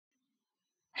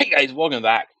Hey guys, welcome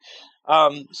back.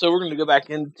 So we're going to go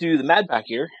back into the MadPack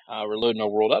here. We're loading our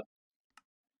world up,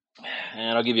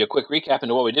 and I'll give you a quick recap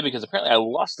into what we did because apparently I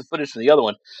lost the footage from the other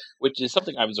one, which is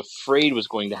something I was afraid was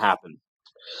going to happen.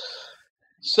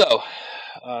 So,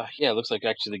 yeah, it looks like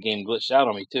actually the game glitched out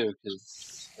on me too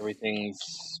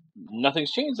because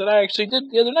nothing's changed that I actually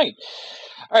did the other night.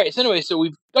 All right, so anyway, so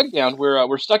we've dug down.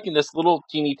 We're stuck in this little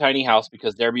teeny tiny house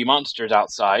because there be monsters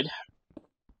outside,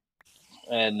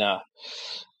 and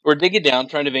we're digging down,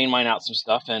 trying to vein mine out some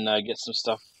stuff and get some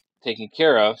stuff taken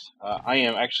care of. I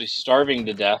am actually starving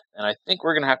to death, and I think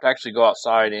we're gonna have to actually go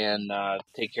outside and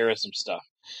take care of some stuff.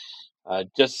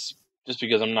 Just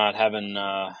because I'm not having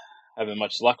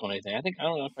much luck on anything. I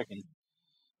don't know if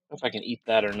I can eat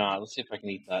that or not. Let's see if I can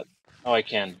eat that. Oh, I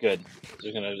can. Good.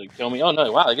 They're gonna kill me. Oh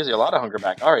no! Wow, that gives you a lot of hunger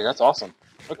back. All right, that's awesome.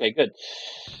 Okay, good.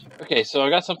 Okay, so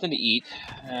I got something to eat,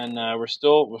 and we're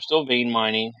still vein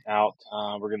mining out.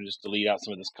 We're gonna just delete out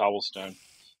some of this cobblestone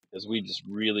because we just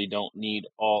really don't need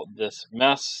all this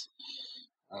mess.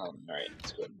 All right,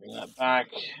 let's go ahead and bring that back,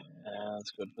 and let's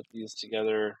go ahead and put these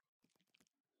together.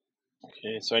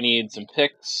 Okay, so I need some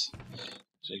picks.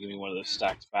 So give me one of those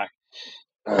stacks back.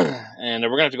 And we're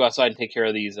gonna have to go outside and take care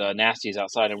of these nasties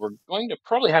outside, and we're going to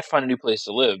probably have to find a new place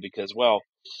to live because, well,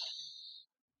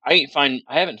 I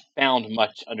haven't found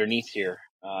much underneath here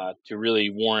to really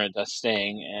warrant us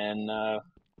staying, and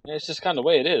it's just kind of the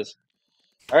way it is.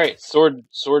 All right, sword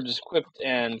is equipped,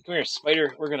 and come here,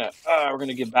 spider. We're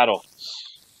gonna give battle.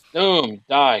 Boom,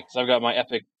 die, because I've got my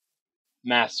epic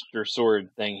master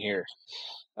sword thing here.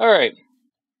 All right,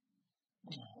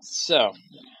 so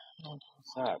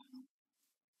what's that?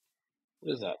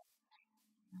 What is that?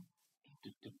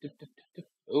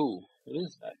 Oh, what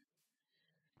is that?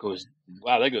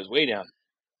 Wow, that goes way down,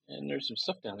 and there's some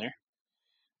stuff down there.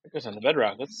 That goes on the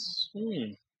bedrock. That's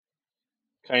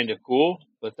kind of cool,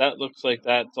 but that looks like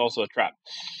that's also a trap.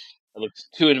 It looks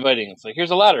too inviting. It's like,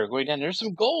 here's a ladder going down. There's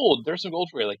some gold. There's some gold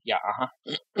for you. Like, yeah,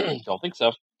 don't think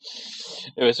so.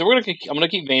 Anyway, so I'm gonna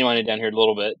keep vein mining down here a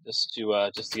little bit just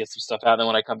to get some stuff out. And then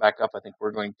when I come back up, I think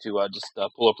we're going to just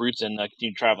pull up roots and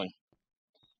continue traveling.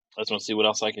 I just want to see what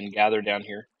else I can gather down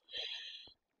here.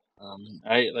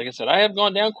 Like I said, I have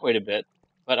gone down quite a bit,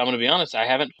 but I'm gonna be honest, I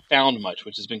haven't found much,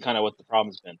 which has been kind of what the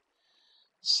problem's been.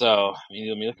 So, I mean,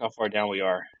 let me look how far down we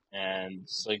are, and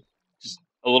it's like just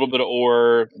a little bit of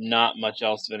ore, not much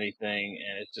else of anything,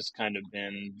 and it's just kind of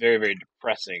been very, very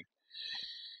depressing,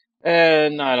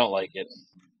 and I don't like it.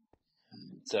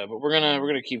 So, but we're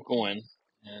gonna keep going,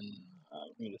 and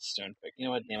give me the stone pick. You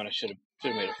know what? Damn it! I should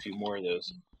have made a few more of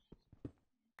those.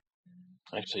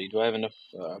 Actually, do I have enough?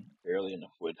 Barely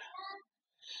enough wood.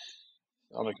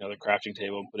 I'll make another crafting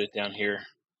table and put it down here.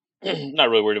 Not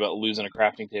really worried about losing a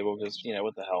crafting table because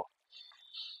what the hell?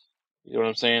 You know what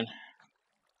I'm saying?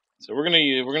 So we're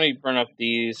gonna burn up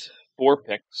these 4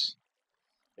 picks,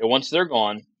 and once they're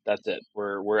gone, that's it.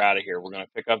 We're out of here. We're gonna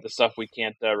pick up the stuff we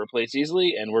can't replace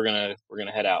easily, and we're gonna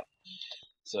head out.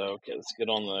 So okay, let's get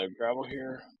on the gravel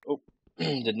here. Oh,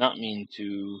 did not mean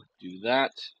to do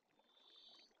that.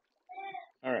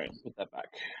 All right, put that back.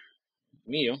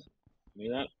 Give me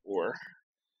that ore.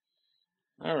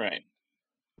 All right,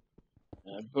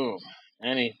 boom.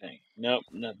 Anything? Nope,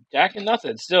 no, jack and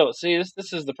nothing. Still, see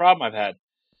this is the problem I've had.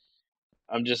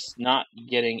 I'm just not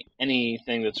getting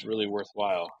anything that's really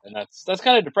worthwhile, and that's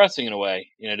kind of depressing in a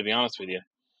way, to be honest with you,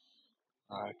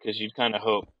 because you'd kind of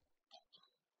hope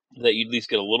that you'd at least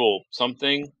get a little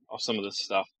something off some of this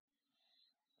stuff,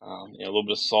 a little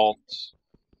bit of salt,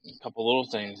 a couple little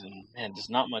things, and man, just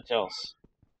not much else.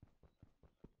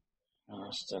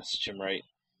 That's Chimrite.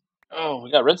 Oh,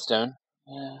 we got redstone.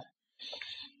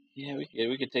 Yeah,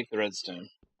 we could take the redstone.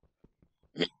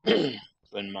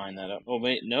 Wouldn't mind that up. Oh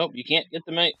wait, nope, you can't get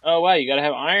the mate. Oh wow, you gotta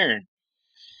have iron.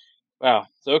 Wow,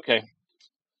 it's okay.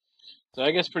 So I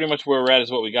guess pretty much where we're at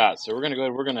is what we got. So we're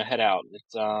gonna head out.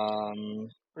 It's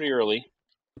pretty early.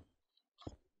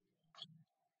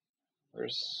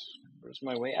 Where's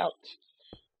my way out?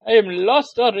 I am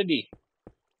lost already.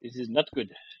 This is not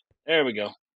good. There we go.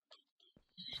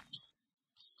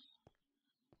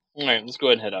 All right, let's go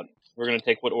ahead and head up. We're gonna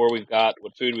take what ore we've got,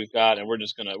 what food we've got, and we're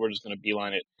just gonna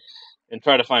beeline it and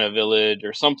try to find a village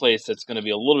or someplace that's gonna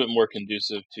be a little bit more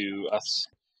conducive to us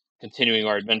continuing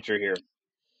our adventure here,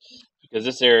 because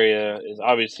this area is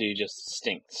obviously just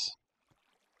stinks.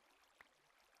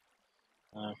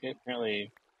 Okay,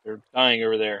 apparently they're dying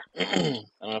over there. I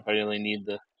don't know if I really need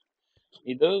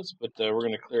those, but we're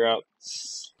gonna clear out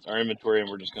our inventory and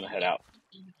we're just gonna head out.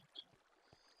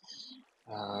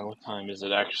 What time is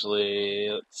it actually?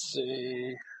 Let's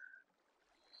see.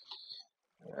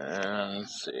 And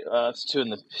let's see. It's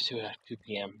 2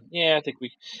 p.m. Yeah, I think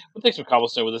we'll take some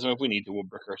cobblestone with us. And if we need to, we'll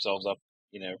brick ourselves up,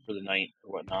 for the night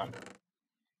or whatnot.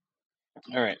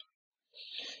 All right.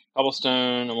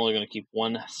 Cobblestone. I'm only going to keep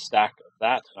 1 stack of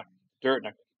that. Not dirt.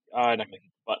 I'm not going to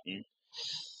keep the button.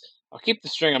 I'll keep the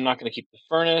string. I'm not going to keep the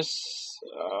furnace.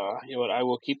 You know what? I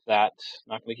will keep that.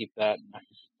 Not going to keep that. Not going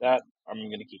to keep that. I'm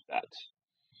going to keep that.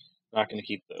 Not going to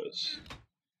keep those.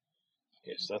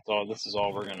 Okay, so that's all. This is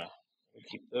all we're going to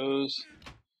keep those.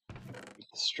 Keep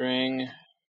the string.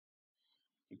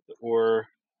 Keep the ore.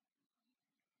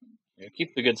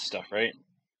 Keep the good stuff, right?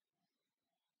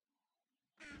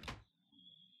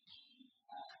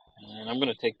 And I'm going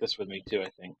to take this with me too, I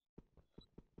think.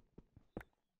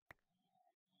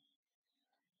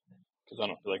 Because I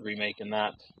don't feel like remaking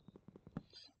that.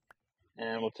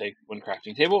 And we'll take 1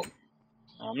 crafting table.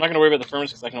 I'm not going to worry about the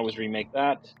furnace because I can always remake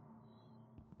that.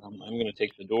 I'm going to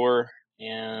take the door,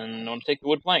 and I'm going to take the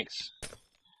wood planks.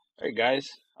 Alright guys,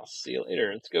 I'll see you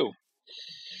later. Let's go.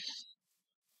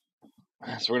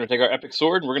 So we're going to take our epic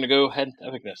sword, and we're going to go ahead to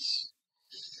epicness.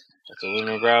 That's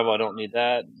aluminum gravel. I don't need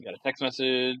that. Got a text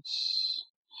message.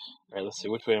 Alright, let's see.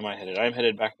 Which way am I headed? I'm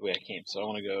headed back the way I came, so I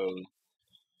want to go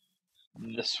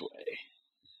this way.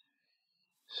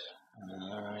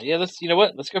 Yeah, you know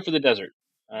what? Let's go for the desert.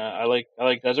 I like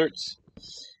deserts.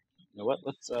 You know what?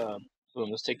 Let's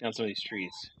take down some of these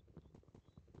trees.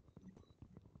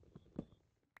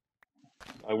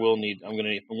 If I'm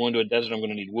going to a desert, I'm going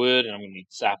to need wood, and I'm going to need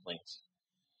saplings.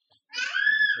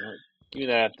 Give me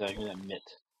that mitt.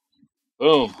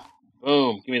 Boom.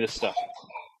 Boom. Give me this stuff.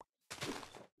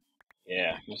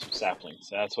 Yeah, give me some saplings.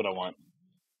 That's what I want.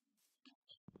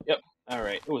 Yep.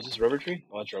 Alright. Oh, is this a rubber tree?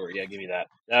 Oh, that's rubber. Yeah, give me that.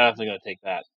 Definitely going to take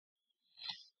that.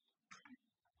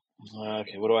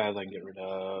 Okay, what do I have that I can get rid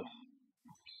of?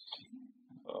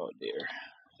 Oh, dear.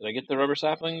 Did I get the rubber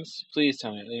saplings? Please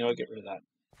tell me. I'll get rid of that.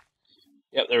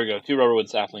 Yep, there we go. 2 rubber wood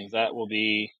saplings. That will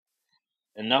be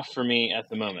enough for me at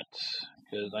the moment.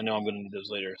 Because I know I'm going to need those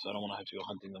later, so I don't want to have to go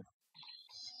hunting them.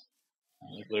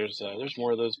 There's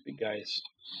more of those big guys.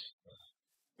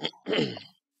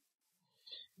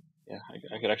 Yeah,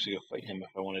 I could actually go fight him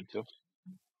if I wanted to.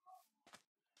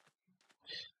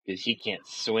 Because he can't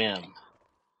swim.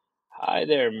 Hi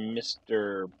there,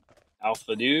 Mr.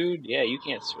 Alpha Dude. Yeah, you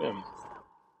can't swim.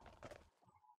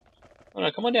 Oh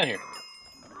no, come on down here.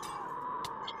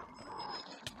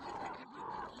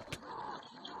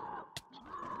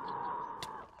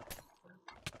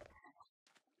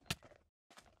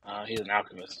 He's an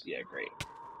alchemist. Yeah, great.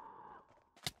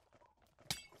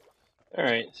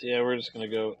 Alright, so yeah, we're just gonna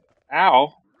go...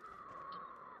 Ow!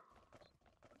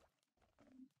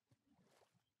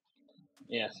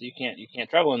 Yeah, so you can't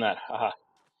travel in that. Haha.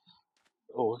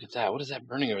 Oh, look at that. What is that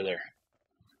burning over there?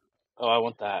 Oh, I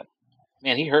want that.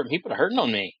 Man, he put a hurting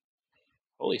on me.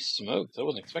 Holy smokes, I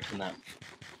wasn't expecting that.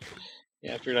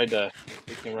 Yeah, I figured I'd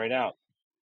take him right out.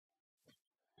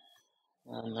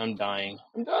 I'm dying.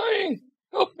 I'm dying!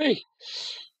 Help me!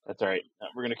 That's alright.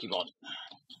 We're gonna keep on.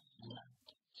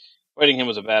 Fighting him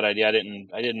was a bad idea. I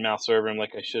didn't mouse serve him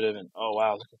like I should have. And oh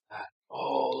wow, look at that!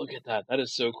 Oh, look at that! That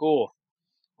is so cool.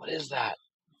 What is that?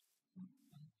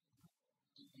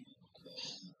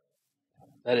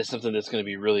 That is something that's going to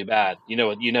be really bad. You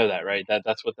know that, right?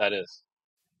 That's what that is.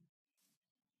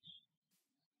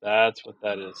 That's what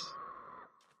that is.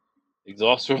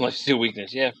 Exhaust storm like steel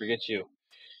weakness. Yeah, forget you.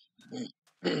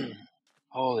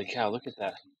 Holy cow! Look at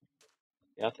that.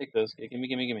 Yeah, I'll take those. Okay,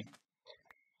 gimme.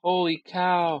 Holy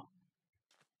cow!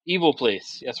 Evil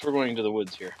place. Yes, we're going to the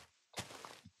woods here.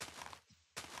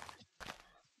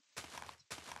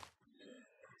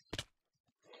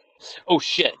 Oh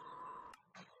shit!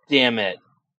 Damn it.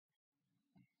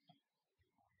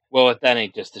 Well, that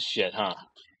ain't just a shit, huh?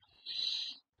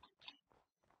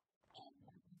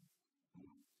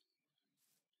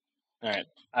 Alright,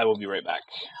 I will be right back.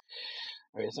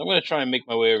 Alright, so I'm going to try and make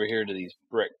my way over here to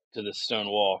this stone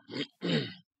wall.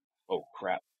 Oh,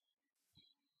 crap.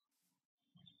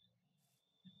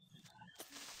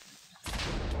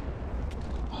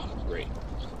 Oh, great.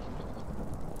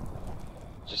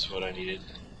 Just what I needed.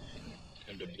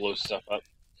 Time to blow stuff up.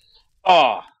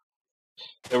 Ah!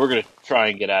 So we're going to try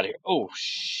and get out of here. Oh,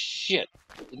 shit.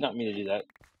 Did not mean to do that.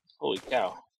 Holy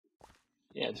cow.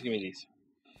 Yeah, just give me these.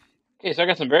 Okay, so I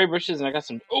got some berry bushes and I got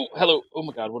some... Oh, hello. Oh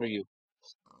my god, what are you?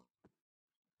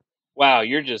 Wow,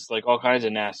 you're just like all kinds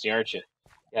of nasty, aren't you?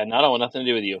 Yeah, no, I don't want nothing to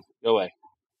do with you. Go away.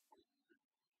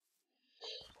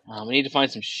 We need to find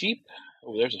some sheep.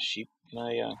 Oh, there's a sheep. Can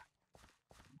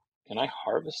I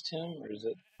harvest him, or is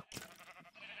it?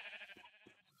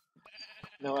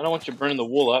 No, I don't want you burning the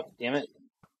wool up. Damn it.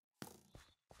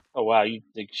 Oh wow, you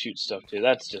think shoot stuff too.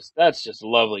 That's just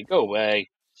lovely. Go away.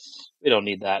 We don't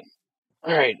need that.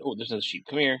 All right. Oh, there's another sheep.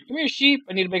 Come here. Come here, sheep.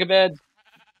 I need to make a bed.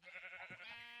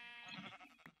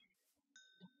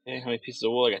 Okay, how many pieces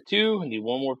of wool? I got 2. I need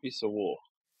 1 more piece of wool.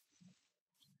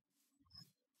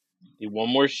 Need 1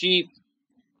 more sheep.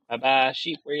 Bye bye,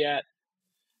 sheep. Where you at?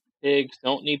 Pigs.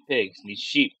 Don't need pigs. Need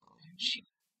sheep. Sheep.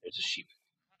 There's a sheep.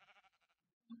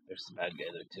 There's the bad guy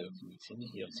there too. Can you see me?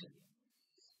 You don't see me.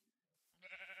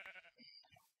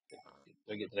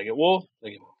 Did I get wool? Did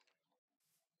I get wool?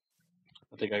 I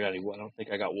don't think I got any wool. I don't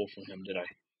think I got wool from him, did I?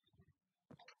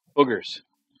 Boogers.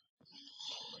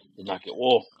 Did not get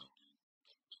wool.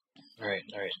 Alright.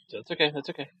 So that's okay. That's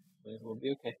okay. We'll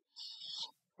be okay.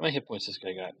 How many hit points this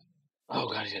guy got? Oh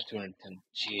god, he's got 210.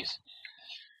 Jeez.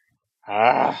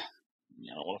 I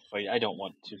don't want to fight. I don't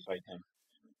want to fight him.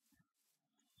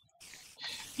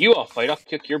 You all fight. I'll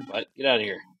kick your butt. Get out of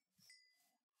here.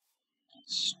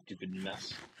 Stupid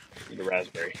mess. Need a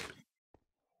raspberry.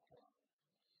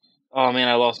 Oh man,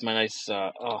 I lost my nice.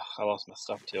 I lost my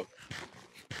stuff too.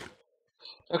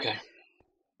 Okay.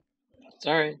 It's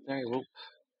alright. Alright. Well.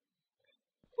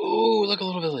 Ooh, look, a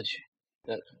little village.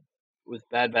 That with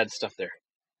bad stuff there.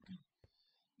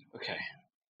 Okay.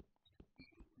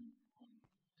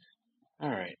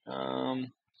 Alright. I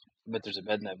bet there's a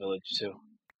bed in that village too.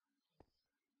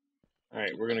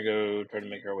 Alright, we're gonna go try to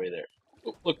make our way there.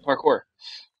 Oh, look, parkour.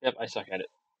 Yep, I suck at it.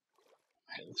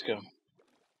 Alright, let's go.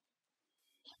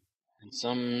 And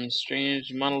some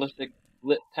strange monolithic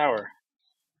lit tower.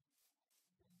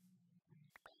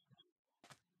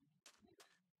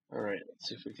 Alright, let's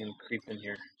see if we can creep in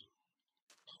here.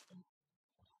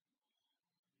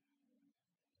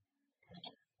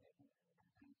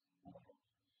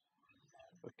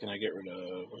 What can I get rid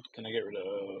of? What can I get rid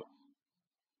of?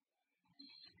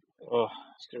 Oh,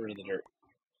 let's get rid of the dirt.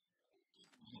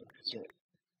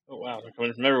 Oh wow, they're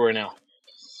coming from everywhere now.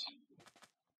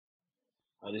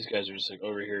 Oh, these guys are just like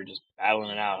over here just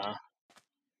battling it out, huh?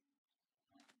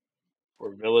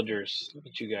 We're villagers. Look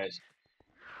at you guys.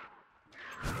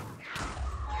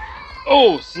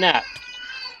 Oh, snap!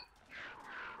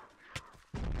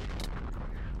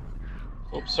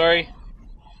 Oh, sorry.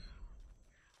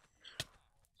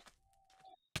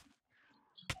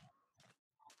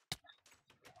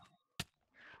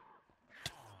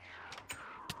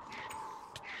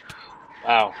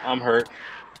 Wow, I'm hurt.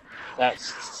 That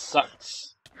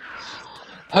sucks.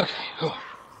 Okay. Oh.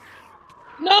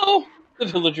 No! The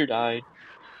villager died.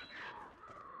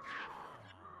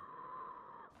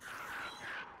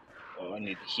 Oh, I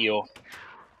need to heal.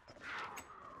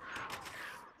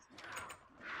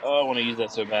 Oh, I want to use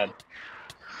that so bad.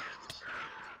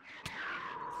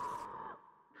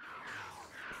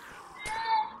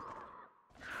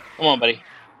 Come on, buddy.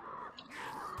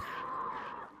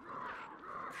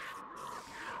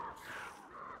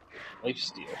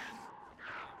 Lifesteal.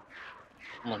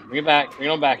 Come on, bring it back. Bring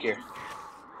it on back here.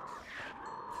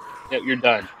 Yep, you're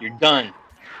done. You're done.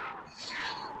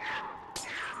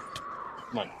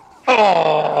 Come on.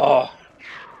 Oh!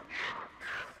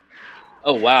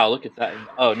 Oh, wow, look at that.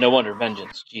 Oh, no wonder.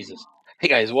 Vengeance. Jesus. Hey,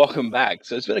 guys, welcome back.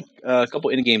 So it's been a couple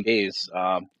in-game days.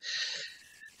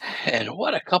 And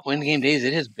what a couple in-game days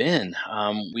it has been.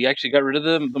 We actually got rid of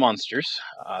the monsters.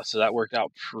 So that worked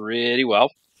out pretty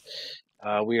well.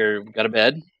 We got a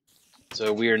bed.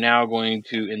 So we are now going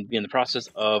to be in the process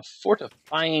of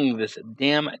fortifying this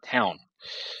damn town.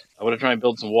 I want to try and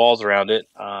build some walls around it.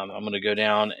 I'm going to go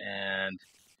down and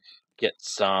get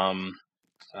some,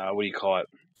 what do you call it?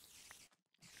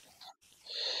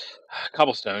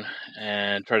 Cobblestone,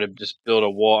 and try to just build a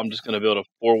wall. I'm just going to build a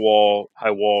 4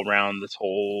 high wall around this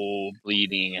whole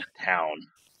bleeding town.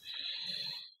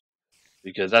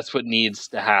 Because that's what needs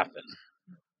to happen.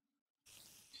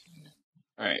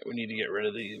 Alright, we need to get rid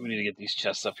of these. We need to get these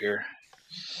chests up here.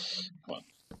 Come on.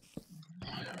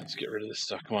 Let's get rid of this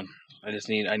stuff. Come on.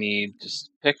 I need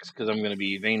just picks because I'm going to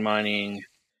be vein mining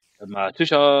my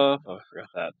Tusha. Oh, I forgot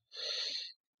that.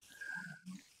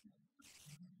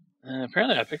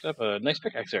 Apparently I picked up a nice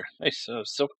pickaxe there. Nice.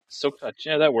 Silk touch.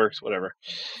 Yeah, that works. Whatever.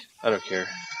 I don't care.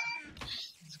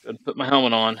 Let's go and put my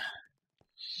helmet on.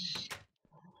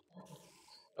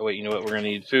 Oh, wait. You know what? We're going to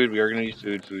need food. We are going to need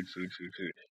food.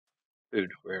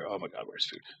 Food. Where? Oh, my God. Where's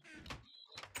food?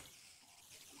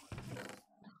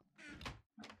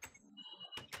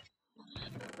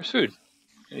 Where's food?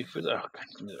 Any food? Oh, God.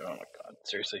 Oh, my God.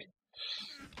 Seriously.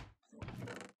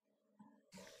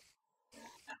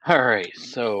 Alright,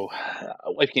 so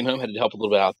wife came home, had to help a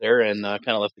little bit out there, and kind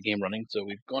of left the game running, so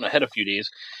we've gone ahead a few days.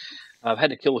 I've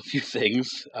had to kill a few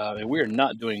things, and we are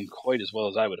not doing quite as well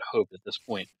as I would hope at this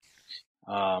point.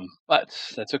 But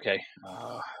that's okay.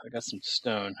 I got some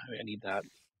stone. I need that.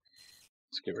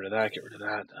 Let's get rid of that. Get rid of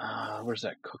that. Where's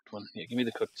that cooked one? Yeah, give me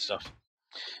the cooked stuff.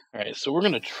 All right, so we're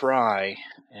gonna try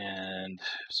and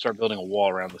start building a wall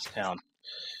around this town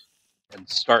and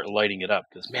start lighting it up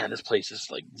because man, this place is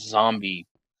like zombie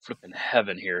flipping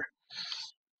heaven here,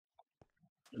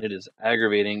 and it is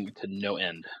aggravating to no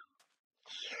end.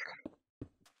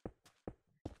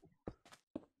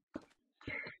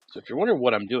 So if you're wondering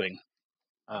what I'm doing,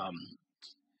 I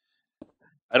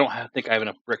don't think I have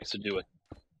enough bricks to do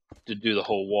the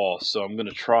whole wall, so I'm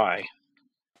gonna try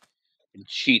and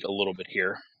cheat a little bit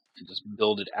here and just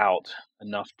build it out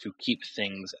enough to keep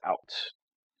things out.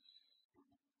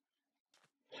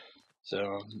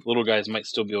 So little guys might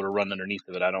still be able to run underneath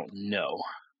of it. I don't know,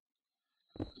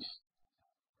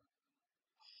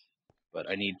 but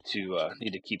I need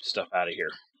to keep stuff out of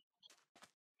here.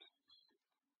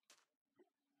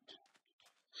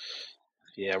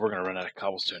 Yeah, we're gonna run out of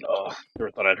cobblestone. Oh,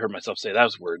 never thought I'd heard myself say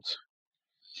those words.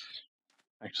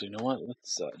 Actually, you know what?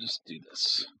 Let's just do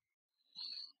this.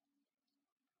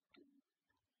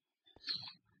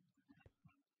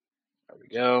 There we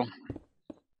go.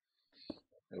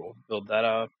 And we'll build that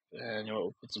up, and you know,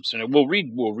 we'll put some stone.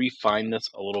 We'll refine this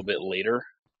a little bit later.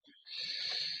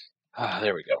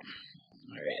 There we go.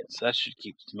 All right, so that should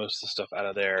keep most of the stuff out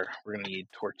of there. We're gonna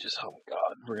need torches. Oh my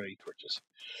god, we're gonna need torches.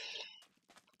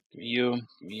 Give me you.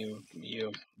 Give me you. Give me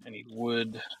you. I need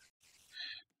wood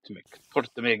to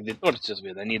make the torches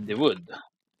with. I need the wood.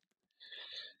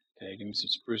 Okay, give me some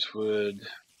spruce wood.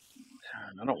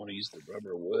 I don't want to use the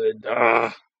rubber wood.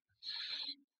 I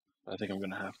think I'm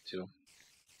gonna have to.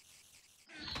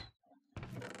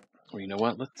 Well, you know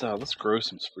what? Let's grow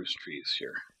some spruce trees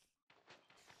here.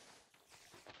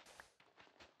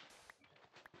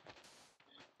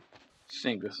 I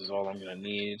think this is all I'm gonna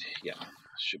need. Yeah,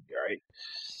 should be all right.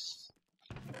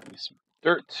 Need some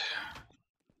dirt.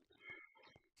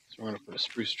 So we're gonna put a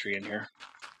spruce tree in here.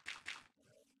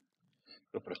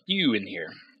 We'll put a few in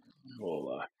here.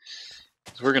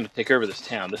 So we're gonna take over this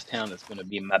town. This town is gonna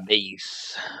be my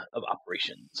base of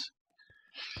operations.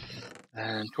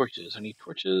 And torches. I need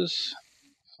torches.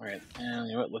 All right, and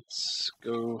you know what? Let's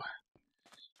go.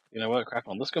 You know what? Crap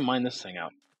on. Let's go mine this thing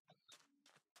out.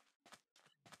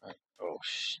 Oh,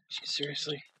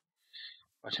 seriously?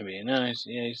 Watch him be nice.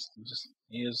 Yeah,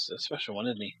 he is a special one,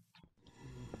 isn't he?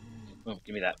 Oh,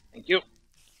 give me that. Thank you.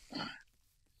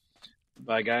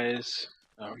 Bye, guys.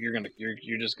 Oh,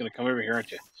 you're just gonna come over here,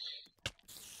 aren't you?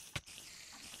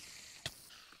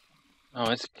 Oh,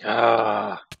 it's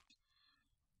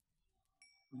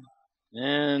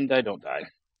and I don't die.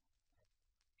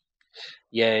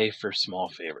 Yay for small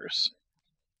favors.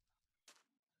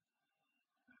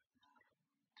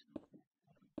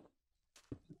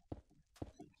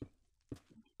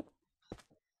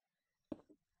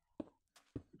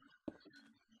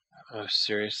 Oh,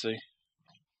 seriously?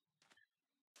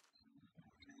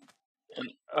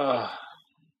 And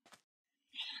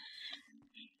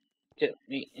get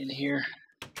me in here.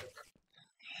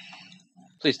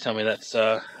 Please tell me that's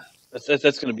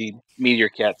gonna be meteor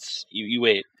cats. You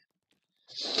wait.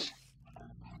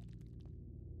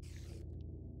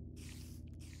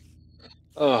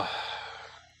 Oh,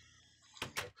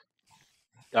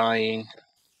 dying.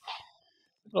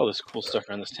 All this cool stuff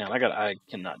around this town. I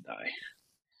cannot die.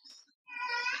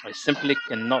 I simply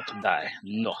cannot die.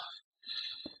 No.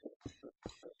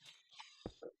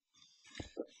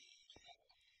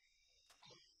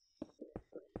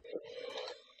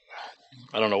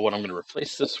 I don't know what I'm going to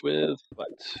replace this with, but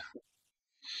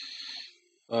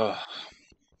oh,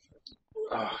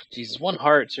 Jesus, one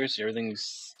heart. Seriously,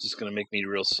 everything's just going to make me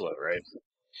real slow, right?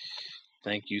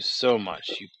 Thank you so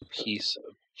much, you piece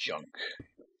of junk.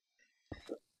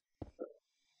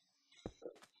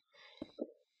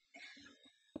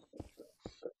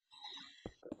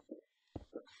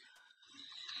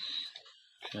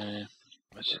 Okay,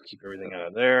 let's just keep everything out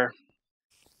of there.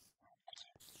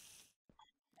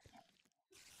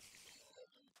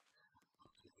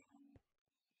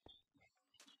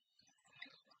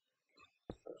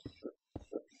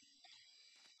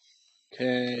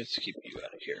 Okay, let's keep you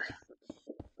out of here.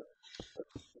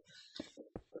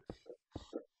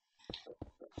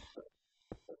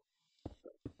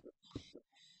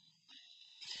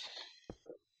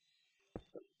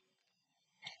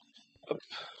 Up,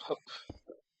 up.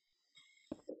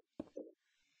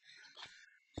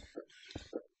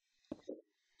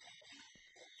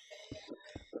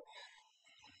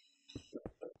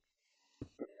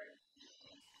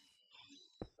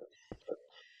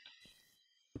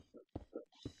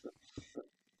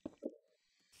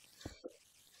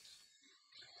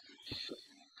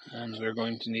 And we're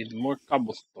going to need more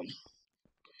cobblestone.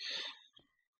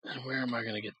 And where am I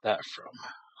going to get that from?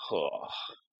 Oh.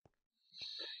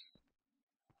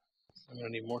 I'm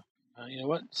going to need more. You know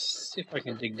what? Let's see if I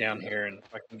can dig down here and if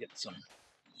I can get some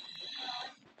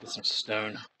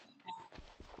stone.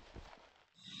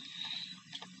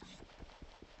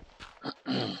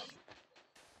 Come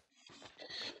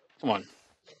on.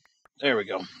 There we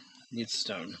go. Need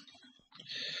stone.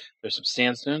 There's some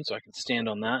sandstone, so I can stand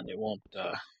on that and it won't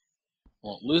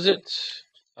lose it.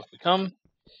 Up we come.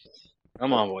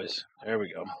 Come on, boys. There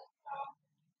we go.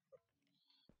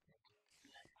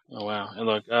 Oh, wow. And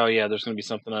look, oh, yeah, there's going to be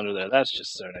something under there. That's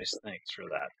just so nice. Thanks for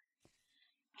that.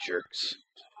 Jerks.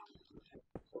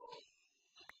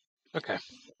 Okay.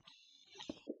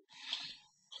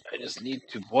 I just need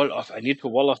to wall off. I need to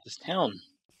wall off this town.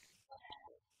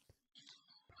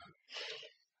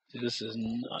 See, this is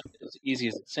not as easy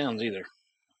as it sounds either.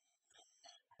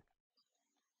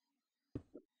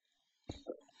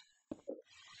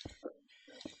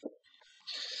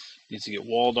 Needs to get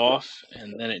walled off,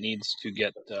 and then it needs to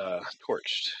get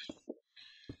torched.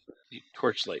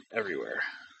 Torchlight everywhere.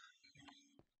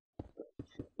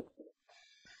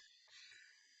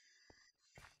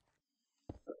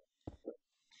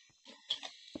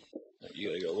 You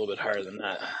gotta go a little bit higher than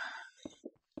that.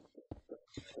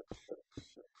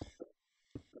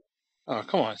 Oh,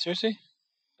 come on, seriously?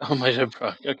 Oh, my God,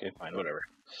 bro. Okay, fine, whatever.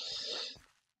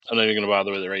 I'm not even gonna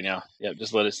bother with it right now. Yeah,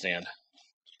 just let it stand.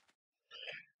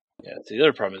 Yeah, see, the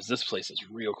other problem is this place is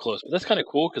real close, but that's kind of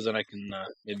cool because then I can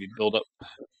maybe build up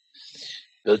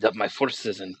my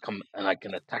forces and I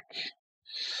can attack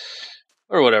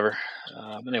or whatever.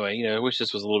 But anyway, I wish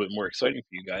this was a little bit more exciting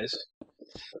for you guys.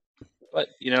 But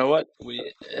you know what?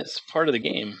 It's part of the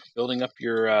game. Building up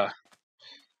your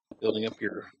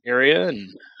area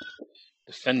and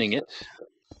defending it.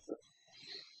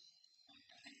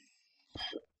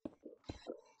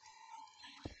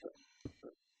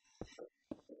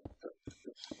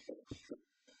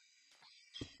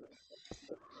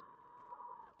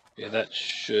 Yeah, that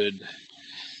should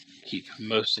keep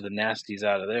most of the nasties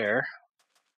out of there.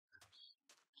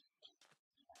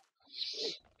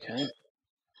 Okay.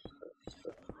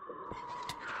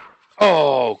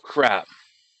 Oh, crap.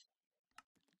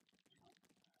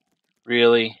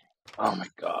 Really? Oh, my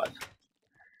God.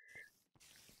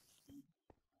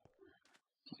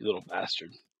 You little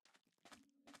bastard.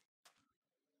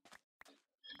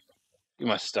 Give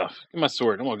my stuff. Give my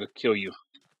sword. I'm going to go kill you.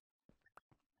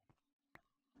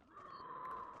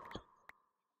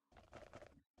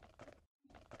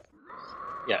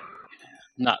 Yeah.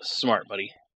 Not smart,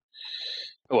 buddy.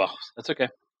 Oh, well. That's okay.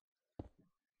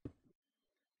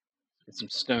 Get some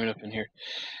stone up in here.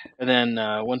 And then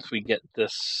once we get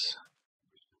this,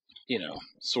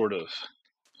 sort of...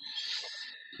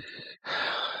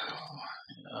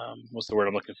 what's the word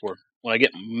I'm looking for? When I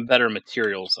get better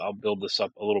materials, I'll build this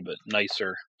up a little bit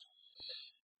nicer,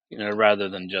 rather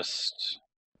than just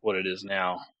what it is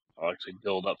now. I'll actually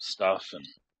build up stuff. And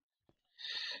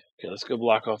okay, let's go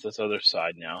block off this other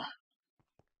side now.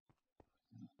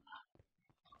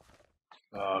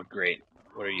 Oh, great.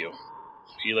 What are you?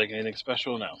 Are you like anything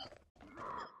special? No.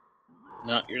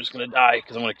 No, you're just gonna die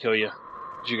because I'm gonna kill you.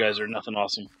 You guys are nothing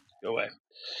awesome. Go away.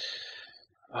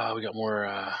 We got more.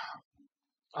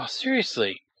 Oh,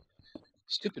 seriously.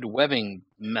 Stupid webbing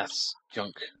mess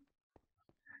junk.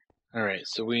 Alright,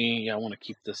 so I want to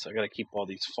keep this. I gotta keep all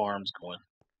these farms going.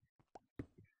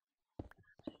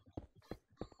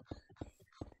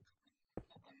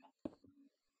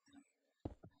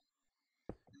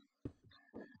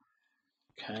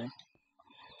 Okay.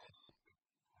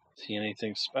 Is he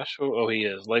anything special? Oh, he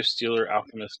is. Life Stealer,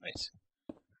 Alchemist. Nice.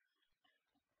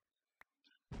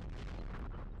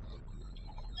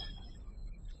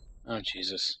 Oh,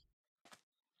 Jesus.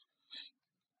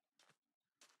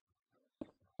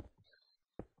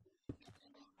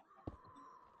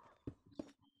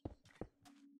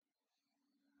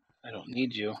 I don't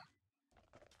need you.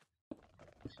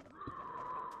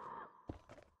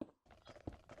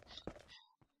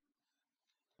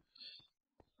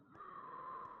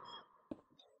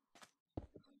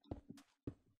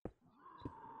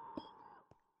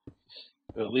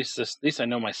 But at least I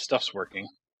know my stuff's working.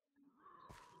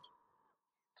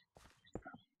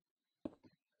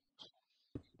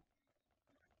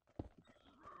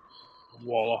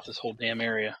 Wall off this whole damn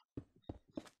area.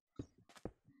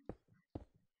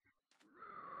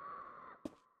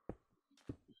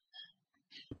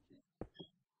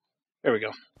 There we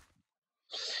go.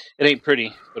 It ain't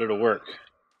pretty, but it'll work.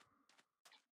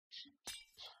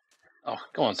 Oh,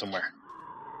 go on somewhere.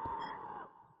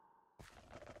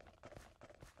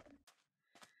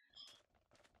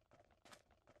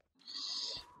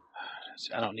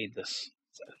 I don't need this.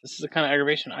 This is the kind of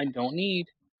aggravation I don't need.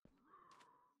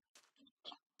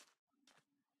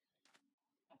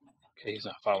 Okay, he's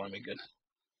not following me good.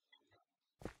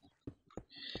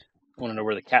 I want to know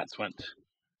where the cats went.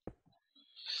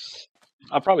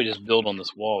 I'll probably just build on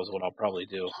this wall is what I'll probably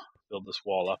do. Build this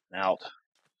wall up and out.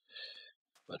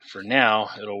 But for now,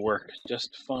 it'll work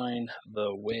just fine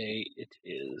the way it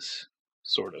is,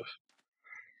 sort of.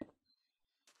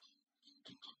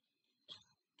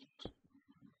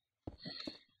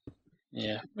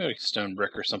 Yeah, maybe stone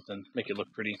brick or something, make it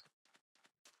look pretty.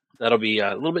 That'll be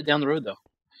a little bit down the road, though.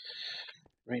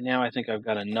 Right now, I think I've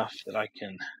got enough that I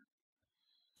can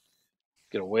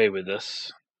get away with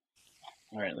this.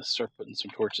 All right, let's start putting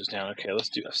some torches down. Okay, let's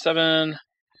do F7.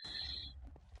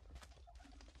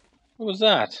 What was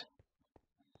that?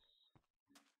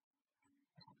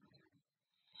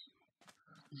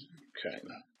 Okay.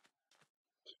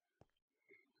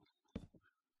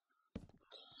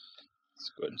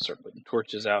 Let's go ahead and start putting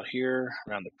torches out here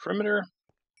around the perimeter.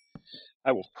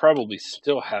 I will probably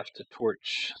still have to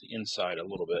torch the inside a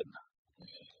little bit.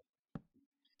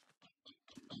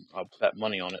 I'll bet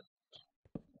money on it.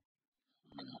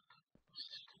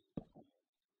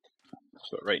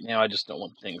 But right now, I just don't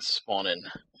want things spawning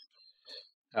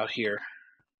out here.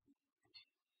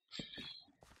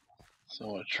 So I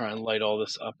want to try and light all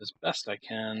this up as best I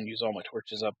can. Use all my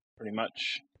torches up pretty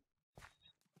much.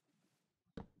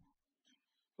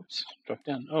 Oops, drop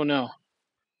down. Oh no.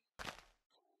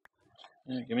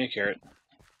 Yeah, give me a carrot.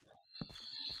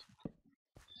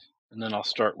 And then I'll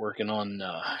start working on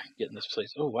getting this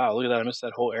place. Oh wow, look at that. I missed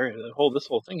that whole area. This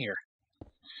whole thing here.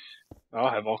 I'll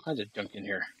have all kinds of junk in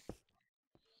here.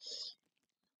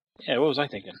 Yeah, what was I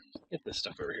thinking? Get this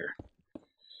stuff over here.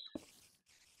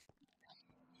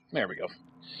 There we go.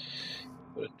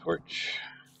 Put a torch.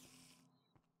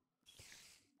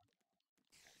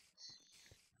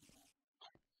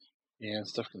 And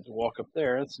stuff can walk up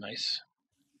there. That's nice.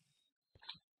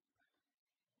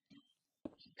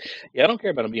 Yeah, I don't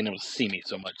care about them being able to see me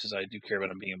so much as I do care about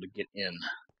them being able to get in.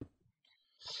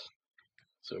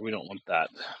 So we don't want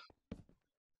that.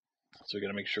 So we got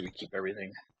to make sure we keep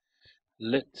everything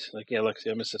lit. Like, yeah, look,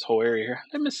 see, I missed this whole area here.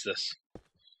 I missed this.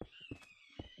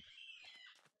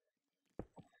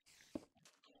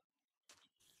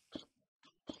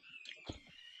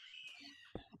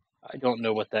 I don't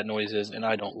know what that noise is, and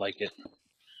I don't like it.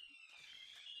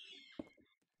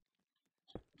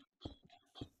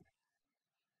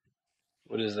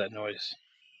 What is that noise?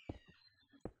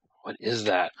 What is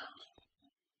that?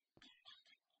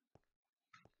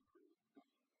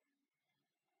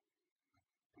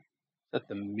 Is that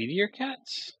the meteor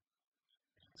cats?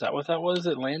 Is that what that was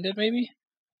that landed, maybe?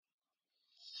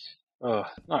 Oh,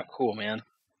 not cool, man.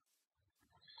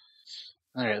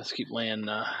 Alright, let's keep laying,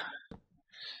 let's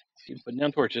keep putting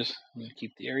down torches. I'm gonna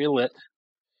keep the area lit.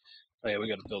 Oh yeah, we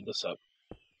gotta build this up.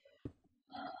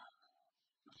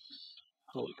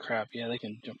 Holy crap, yeah, they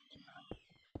can jump.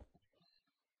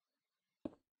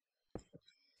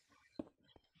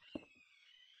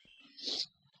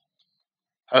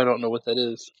 I don't know what that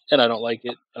is, and I don't like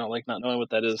it. I don't like not knowing what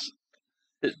that is.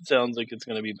 It sounds like it's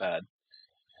gonna be bad.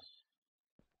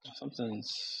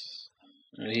 Something's...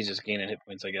 He's just gaining hit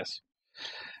points, I guess.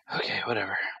 Okay,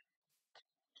 whatever.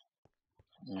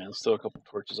 Yeah, let's throw a couple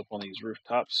torches up on these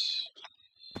rooftops.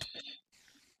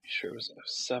 Sure it was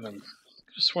F7. I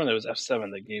could have sworn there was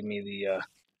F7 that gave me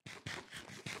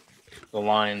the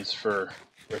lines for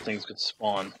where things could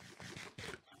spawn.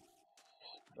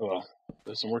 Oh well,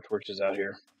 there's some more torches out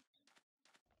here.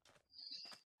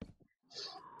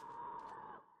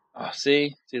 Oh,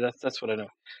 see, that's what I know.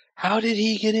 How did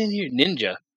he get in here?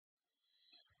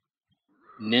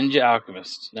 Ninja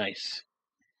alchemist, nice.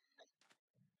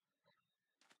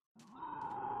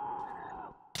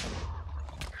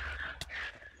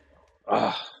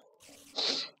 Ah,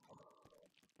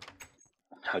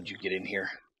 how'd you get in here?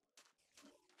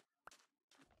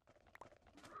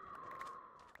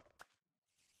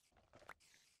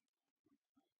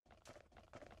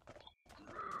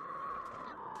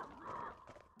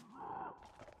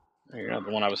 You're not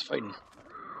the one I was fighting.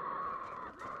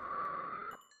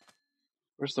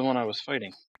 Where's the one I was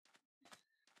fighting?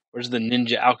 Where's the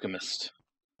ninja alchemist?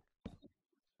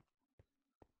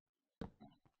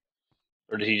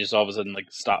 Or did he just all of a sudden like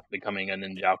stop becoming a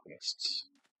ninja alchemist?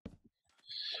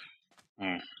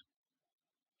 I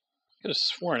could have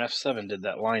sworn F7 did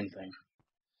that line thing.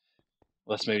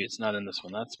 Unless maybe it's not in this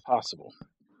one. That's possible.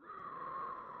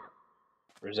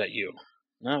 Or is that you?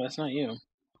 No, that's not you.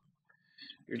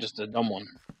 You're just a dumb one.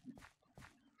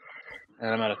 And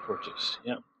I'm out of torches.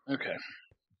 Yep. Okay.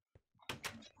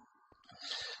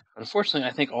 Unfortunately,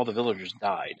 I think all the villagers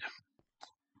died.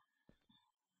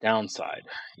 Downside,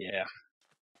 yeah.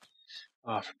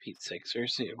 Oh, for Pete's sake,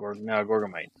 seriously, now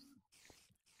Gorgomite.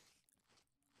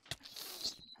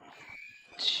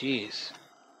 Jeez.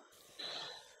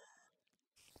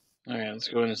 All right, let's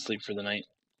go in and sleep for the night.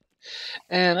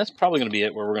 And that's probably going to be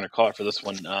it. Where we're going to call it for this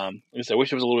one. Like I said, I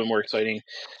wish it was a little bit more exciting.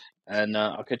 And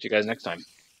I'll catch you guys next time.